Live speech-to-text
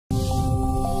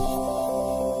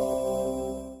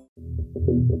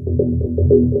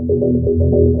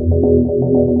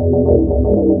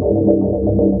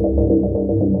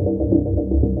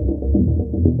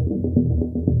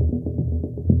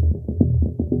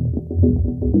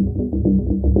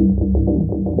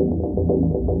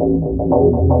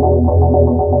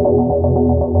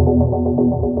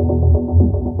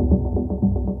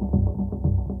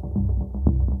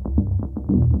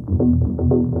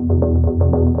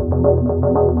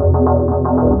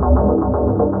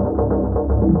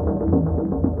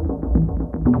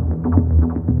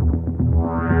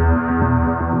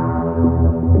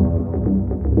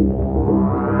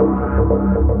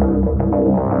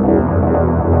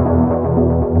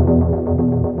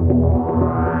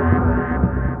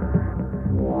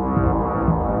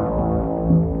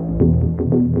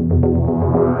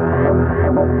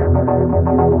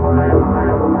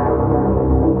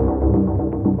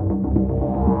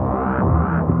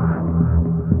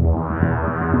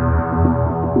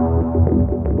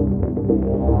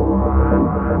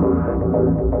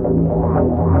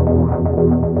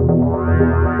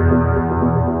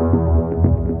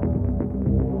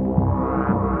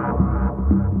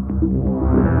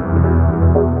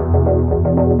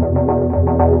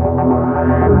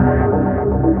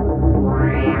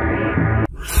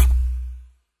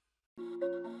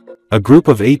A group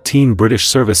of 18 British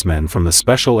servicemen from the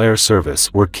Special Air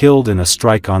Service were killed in a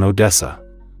strike on Odessa.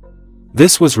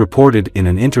 This was reported in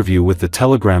an interview with the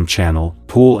Telegram channel,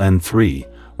 Pool N3,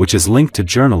 which is linked to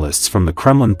journalists from the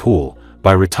Kremlin Pool,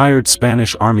 by retired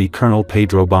Spanish Army Colonel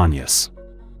Pedro Baños.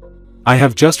 I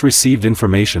have just received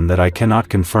information that I cannot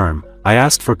confirm. I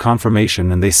asked for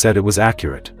confirmation and they said it was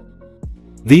accurate.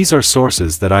 These are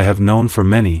sources that I have known for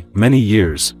many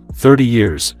years, 30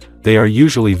 years, they are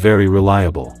usually very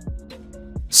reliable.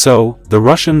 So, the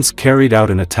Russians carried out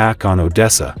an attack on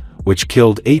Odessa, which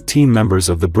killed 18 members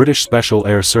of the British Special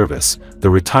Air Service, the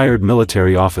retired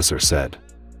military officer said.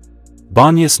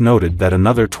 Baños noted that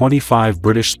another 25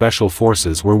 British Special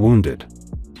Forces were wounded.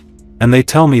 And they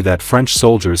tell me that French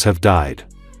soldiers have died.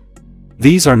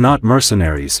 These are not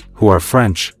mercenaries, who are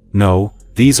French, no,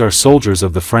 these are soldiers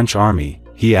of the French army,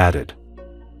 he added.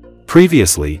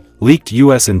 Previously, leaked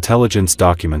U.S. intelligence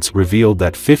documents revealed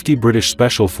that 50 British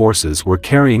Special Forces were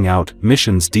carrying out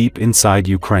missions deep inside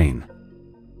Ukraine.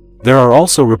 There are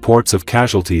also reports of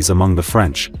casualties among the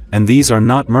French, and these are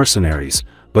not mercenaries,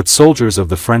 but soldiers of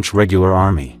the French regular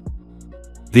army.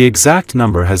 The exact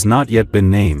number has not yet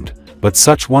been named, but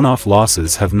such one-off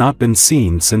losses have not been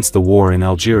seen since the war in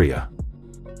Algeria.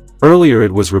 Earlier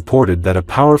it was reported that a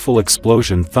powerful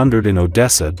explosion thundered in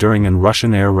Odessa during a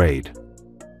Russian air raid.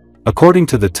 According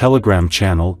to the Telegram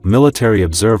channel Military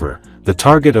Observer, the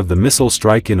target of the missile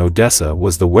strike in Odessa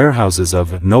was the warehouses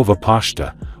of Nova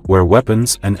Pochta, where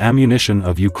weapons and ammunition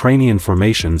of Ukrainian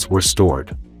formations were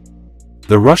stored.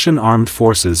 The Russian armed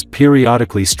forces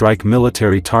periodically strike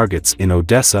military targets in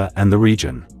Odessa and the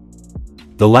region.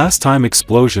 The last time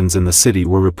explosions in the city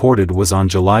were reported was on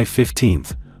July 15,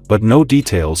 but no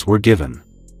details were given.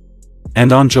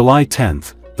 And on July 10,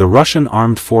 the Russian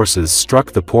armed forces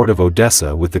struck the port of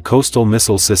Odessa with the coastal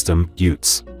missile system,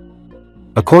 UTS.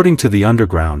 According to the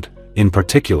underground, in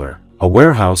particular, a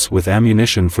warehouse with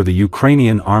ammunition for the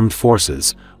Ukrainian armed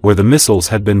forces, where the missiles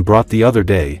had been brought the other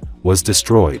day, was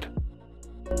destroyed.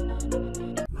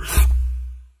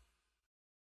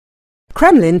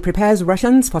 Kremlin prepares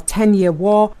Russians for 10-year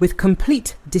war with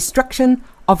complete destruction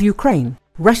of Ukraine.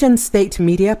 Russian state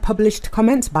media published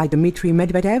comments by Dmitry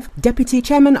Medvedev, deputy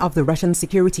chairman of the Russian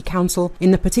Security Council,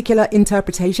 in a particular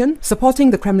interpretation,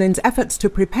 supporting the Kremlin's efforts to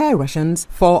prepare Russians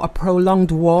for a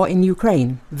prolonged war in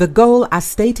Ukraine. The goal, as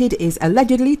stated, is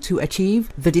allegedly to achieve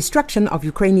the destruction of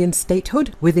Ukrainian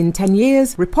statehood within 10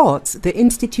 years, reports the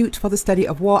Institute for the Study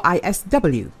of War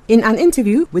ISW. In an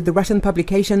interview with the Russian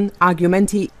publication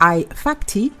Argumenty I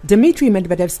Fakti, Dmitry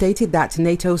Medvedev stated that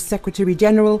NATO's Secretary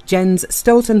General Jens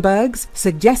Stoltenberg's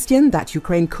suggestion that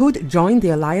Ukraine could join the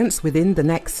alliance within the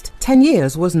next 10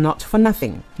 years was not for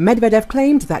nothing. Medvedev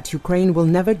claimed that Ukraine will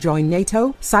never join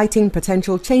NATO, citing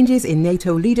potential changes in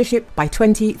NATO leadership by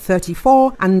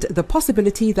 2034 and the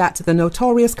possibility that the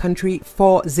notorious country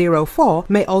 404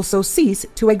 may also cease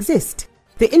to exist.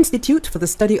 The Institute for the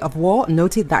Study of War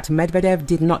noted that Medvedev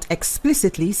did not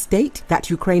explicitly state that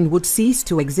Ukraine would cease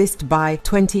to exist by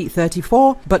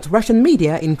 2034, but Russian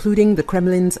media, including the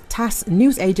Kremlin's TASS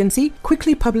news agency,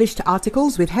 quickly published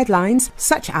articles with headlines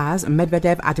such as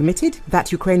Medvedev admitted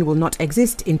that Ukraine will not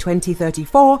exist in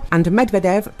 2034 and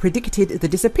Medvedev predicted the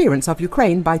disappearance of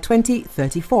Ukraine by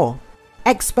 2034.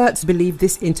 Experts believe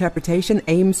this interpretation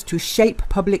aims to shape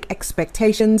public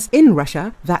expectations in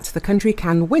Russia that the country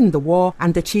can win the war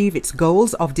and achieve its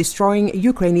goals of destroying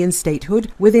Ukrainian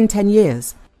statehood within 10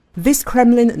 years. This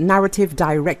Kremlin narrative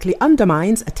directly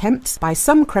undermines attempts by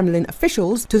some Kremlin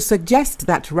officials to suggest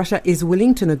that Russia is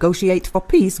willing to negotiate for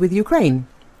peace with Ukraine.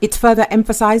 It further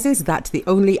emphasizes that the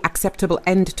only acceptable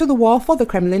end to the war for the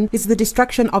Kremlin is the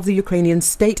destruction of the Ukrainian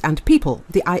state and people,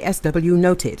 the ISW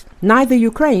noted. Neither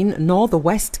Ukraine nor the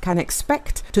West can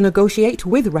expect to negotiate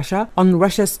with Russia on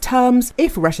Russia's terms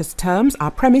if Russia's terms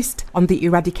are premised on the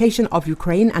eradication of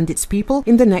Ukraine and its people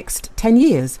in the next 10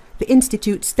 years, the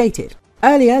institute stated.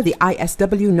 Earlier, the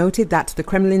ISW noted that the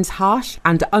Kremlin's harsh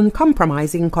and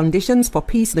uncompromising conditions for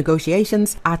peace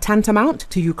negotiations are tantamount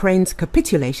to Ukraine's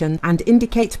capitulation and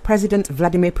indicate President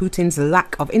Vladimir Putin's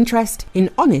lack of interest in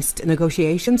honest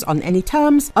negotiations on any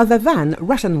terms other than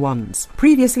Russian ones.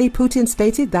 Previously, Putin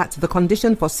stated that the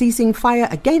condition for ceasing fire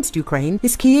against Ukraine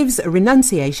is Kiev's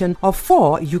renunciation of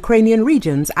 4 Ukrainian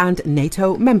regions and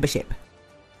NATO membership.